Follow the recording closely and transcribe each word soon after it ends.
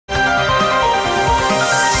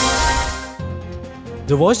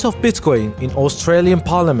The voice of Bitcoin in Australian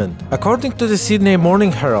Parliament. According to the Sydney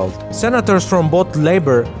Morning Herald, senators from both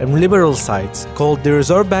Labor and Liberal sides called the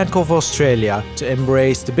Reserve Bank of Australia to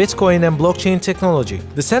embrace the Bitcoin and blockchain technology.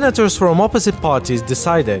 The senators from opposite parties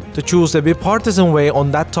decided to choose a bipartisan way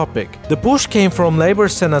on that topic. The push came from Labor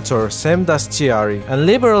Senator Sam Dastyari and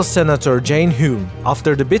Liberal Senator Jane Hume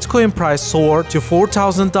after the Bitcoin price soared to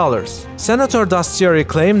 $4,000. Senator Dastyari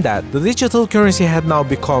claimed that the digital currency had now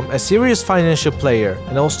become a serious financial player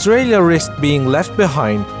and Australia risked being left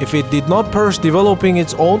behind if it did not push developing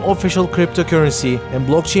its own official cryptocurrency and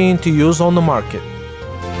blockchain to use on the market.